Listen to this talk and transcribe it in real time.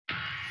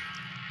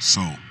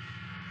So,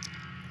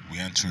 we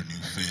enter a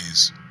new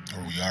phase,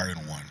 or we are in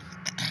one,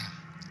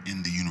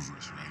 in the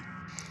universe, right?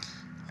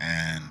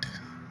 And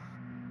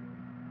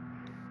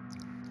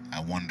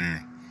I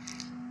wonder,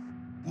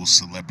 will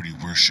celebrity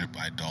worship,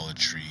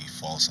 idolatry,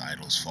 false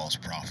idols, false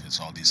prophets,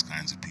 all these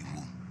kinds of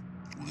people,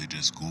 will they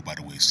just go by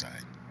the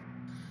wayside?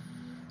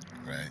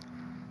 Right?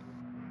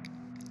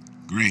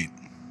 Great.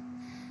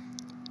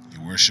 You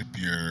worship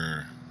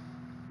your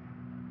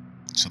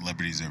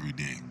celebrities every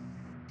day.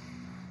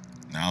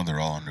 Now they're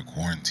all under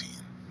quarantine.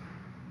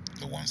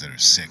 The ones that are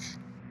sick.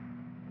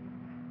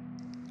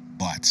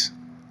 But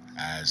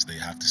as they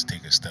have to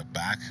take a step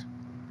back,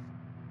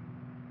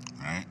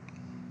 right?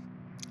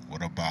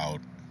 What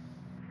about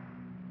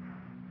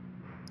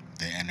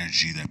the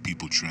energy that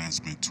people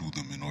transmit to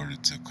them in order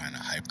to kind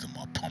of hype them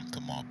up, pump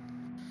them up?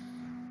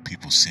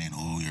 People saying,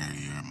 "Oh,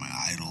 you're my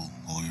idol.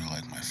 Oh, you're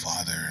like my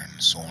father," and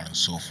so on and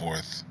so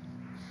forth.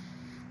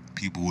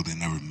 People who they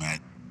never met.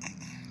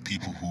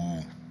 People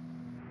who,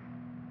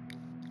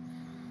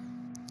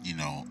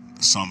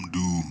 some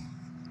do.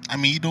 I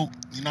mean, you don't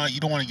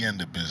want to get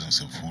into the business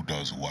of who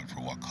does what for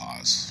what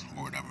cause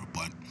or whatever,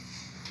 but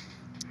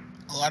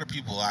a lot of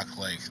people act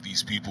like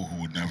these people who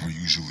would never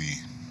usually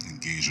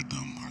engage with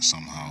them are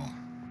somehow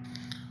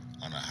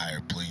on a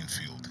higher playing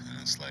field, and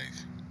it's like,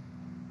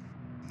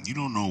 you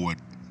don't know what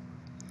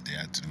they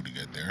had to do to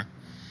get there.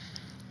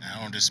 And I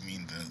don't just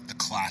mean the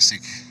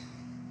classic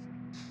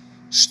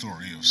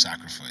story of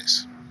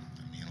sacrifice.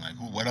 I mean, like,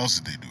 what else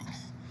did they do?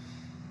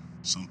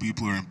 Some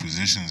people are in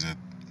positions that,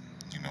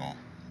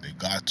 they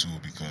got to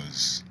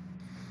because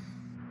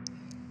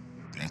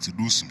they had to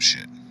do some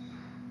shit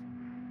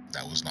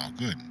that was not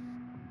good.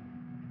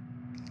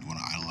 You want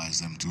to idolize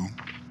them too?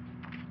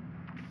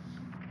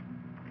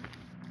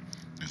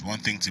 There's one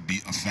thing to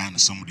be a fan of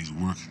somebody's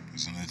work.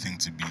 There's another thing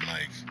to be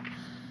like,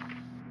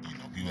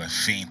 people that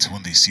faint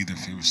when they see their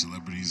favorite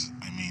celebrities.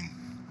 I mean,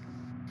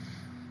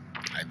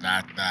 I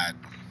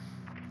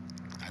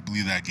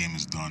believe that game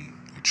is done.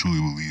 I truly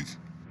believe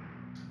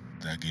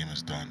that game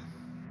is done.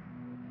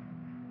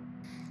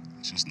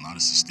 It's just not a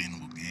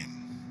sustainable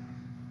game.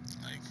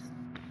 Like,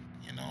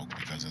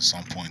 because at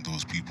some point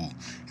those people,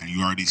 and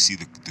you already see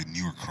the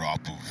newer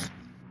crop of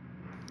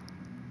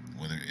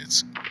whether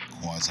it's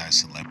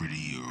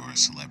quasi-celebrity or a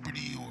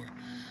celebrity or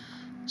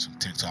some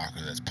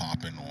TikToker that's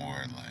popping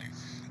or like,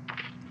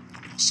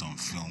 some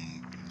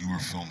newer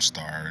film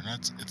star,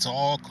 and it's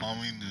all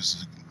coming.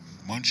 There's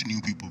a bunch of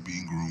new people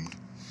being groomed,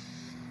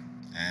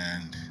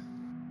 and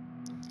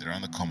they're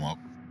on the come up,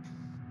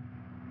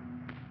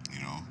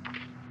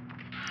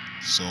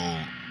 so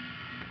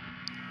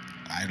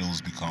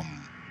idols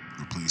become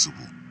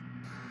replaceable.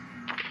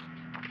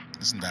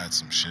 Isn't that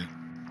some shit?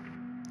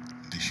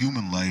 The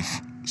human life,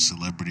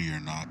 celebrity or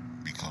not,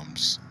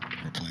 becomes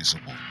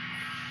replaceable.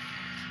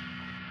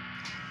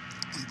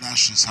 And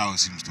that's just how it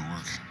seems to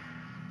work.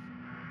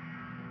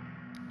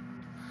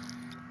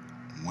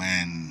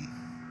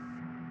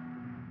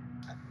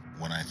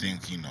 When I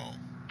think,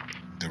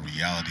 the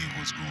reality of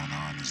what's going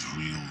on is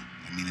real.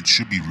 I mean, it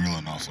should be real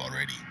enough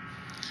already.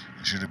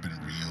 It should have been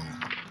real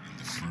in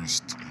the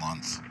first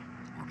month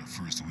or the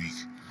first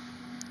week.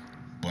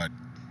 But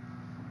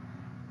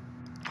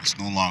it's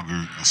no longer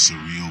a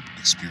surreal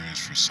experience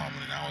for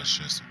someone. Now it's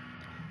just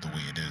the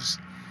way it is.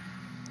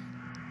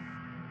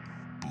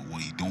 But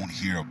what you don't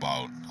hear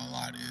about a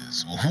lot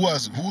is, well,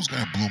 who's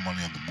going to blow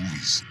money on the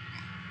movies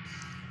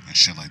and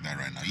shit like that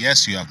right now?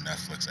 Yes, you have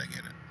Netflix, I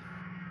get it.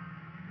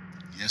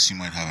 Yes, you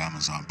might have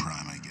Amazon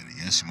Prime, I get it.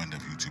 Yes, you might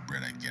have YouTube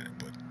Red, I get it.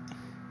 But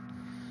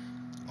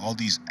all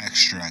these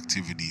extra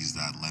activities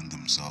that lend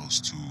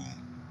themselves to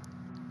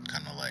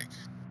kind of like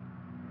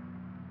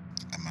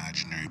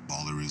imaginary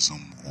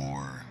ballerism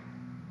or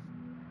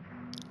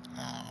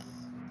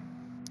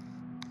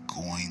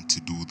going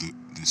to do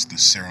the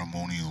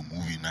ceremonial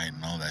movie night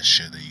and all that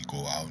shit that you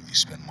go out and you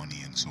spend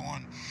money and so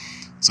on.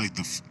 It's like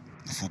the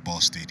football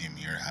stadium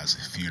here has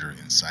a theater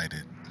inside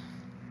it.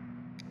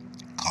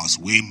 Costs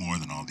way more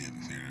than all the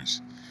other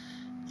theaters.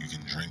 You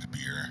can drink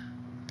beer.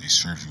 They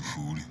serve you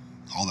food.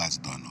 All that's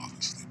done,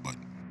 obviously, but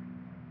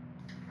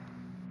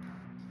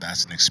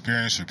that's an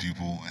experience for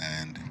people.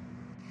 And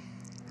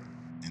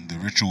in the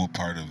ritual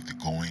part of the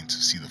going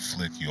to see the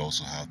flick, you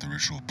also have the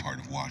ritual part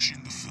of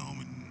watching the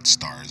film and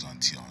stars on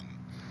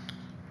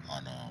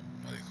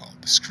what they call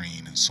it, the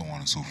screen, and so on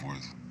and so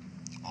forth.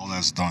 All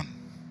that's done.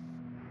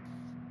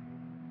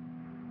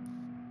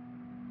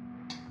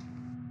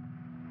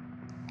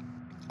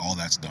 All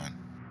that's done.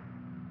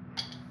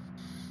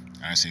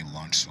 And I say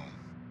lunch, so I'm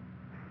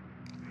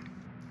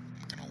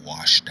gonna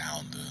wash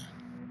down the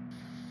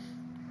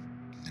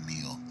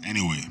meal.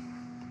 Anyway,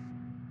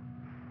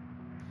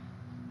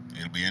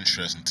 it'll be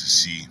interesting to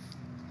see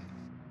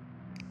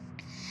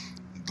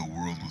the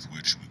world with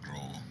which we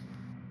grow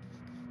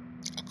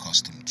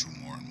accustomed to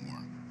more and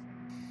more.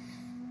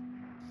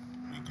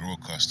 We grow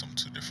accustomed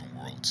to different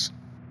worlds.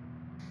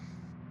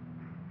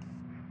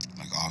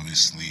 Like,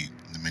 obviously,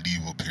 the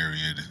medieval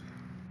period,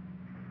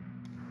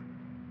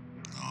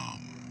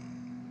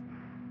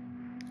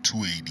 2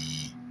 AD,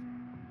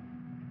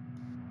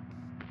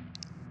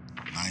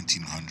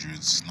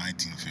 1800s,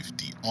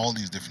 1950, all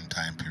these different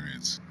time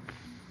periods.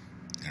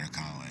 They're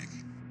kind of like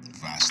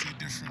vastly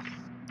different.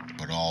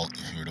 But all,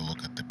 if you were to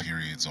look at the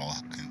periods, all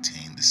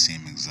contain the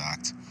same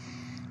exact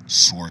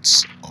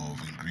sorts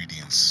of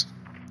ingredients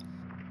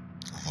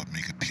of what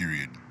make a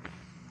period.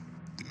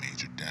 The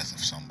major death of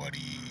somebody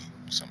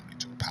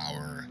took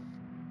power,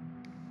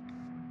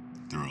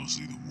 there was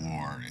either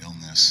war,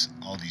 illness,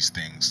 all these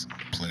things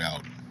play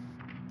out.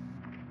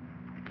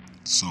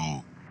 So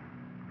I'm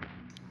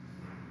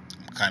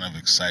kind of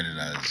excited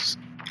as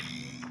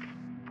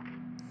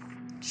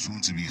a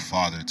soon-to-be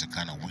father to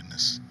kind of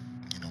witness,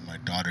 my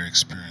daughter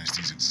experience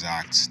these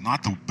exact,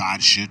 not the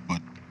bad shit,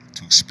 but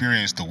to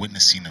experience the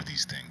witnessing of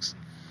these things.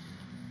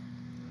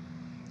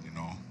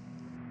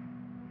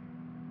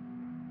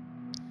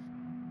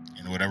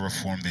 In whatever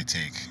form they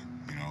take,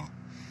 you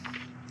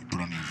put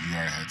on your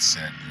VR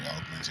headset, your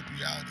augmented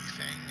reality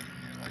thing, and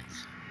you're like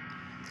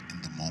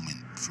in the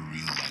moment for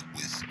real, like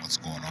with what's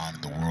going on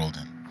in the world.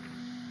 And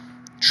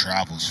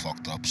travel's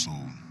fucked up, so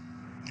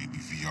maybe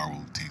VR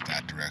will take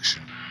that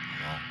direction.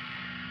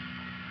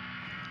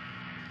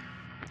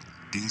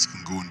 Things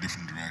can go in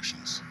different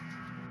directions,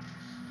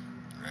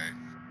 right?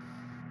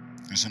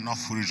 There's enough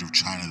footage of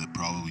China that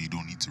probably you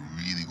don't need to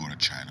really go to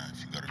China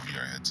if you got a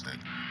VR headset.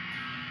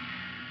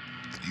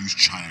 I use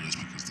China just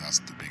because that's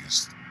the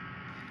biggest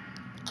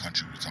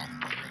country we're talking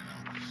about right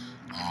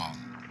now.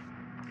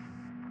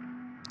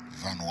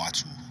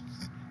 Vanuatu,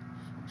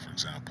 for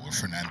example, or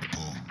Fernando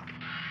Po,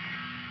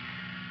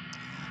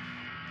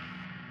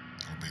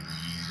 or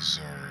Belize,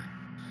 or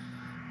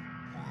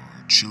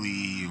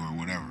Chile, or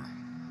whatever.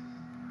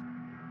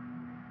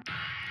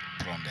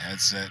 Put on the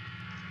headset,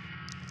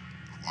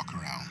 walk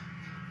around.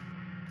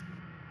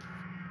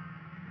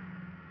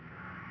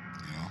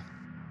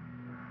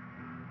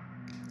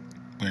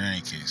 But in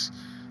any case,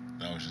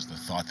 that was just the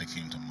thought that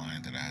came to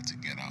mind that I had to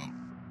get out.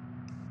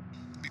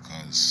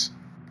 Because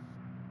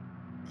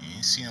you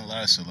ain't seen a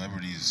lot of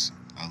celebrities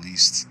at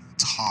least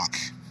talk.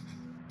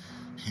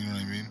 You know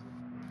what I mean?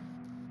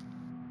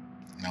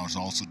 Now, it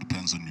also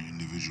depends on your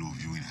individual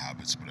viewing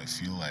habits, but I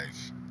feel like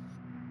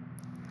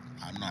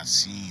I'm not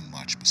seeing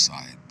much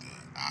beside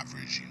the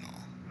average,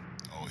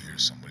 oh,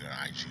 here's somebody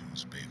on IG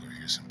who's big, or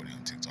here's somebody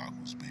on TikTok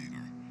who's big,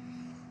 or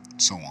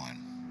so on.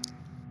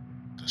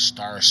 The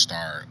star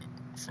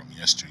from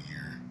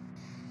yesteryear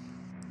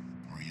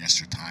or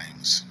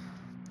yestertimes,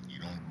 you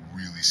don't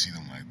really see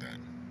them like that.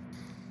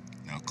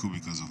 Now, it could be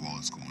because of all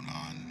that's going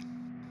on.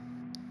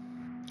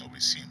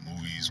 Nobody's seeing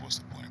movies. What's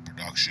the point of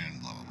production?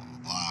 Blah blah blah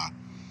blah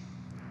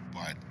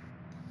blah. But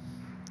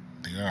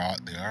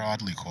they are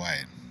oddly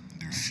quiet.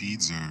 Their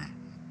feeds are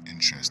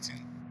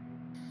interesting.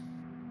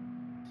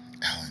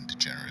 Ellen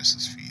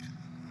DeGeneres' feed.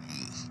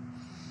 Ugh.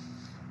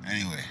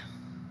 Anyway,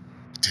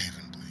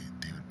 David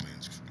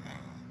Blaine's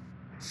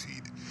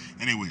feed.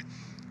 Anyway,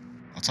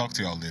 I'll talk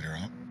to y'all later,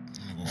 huh?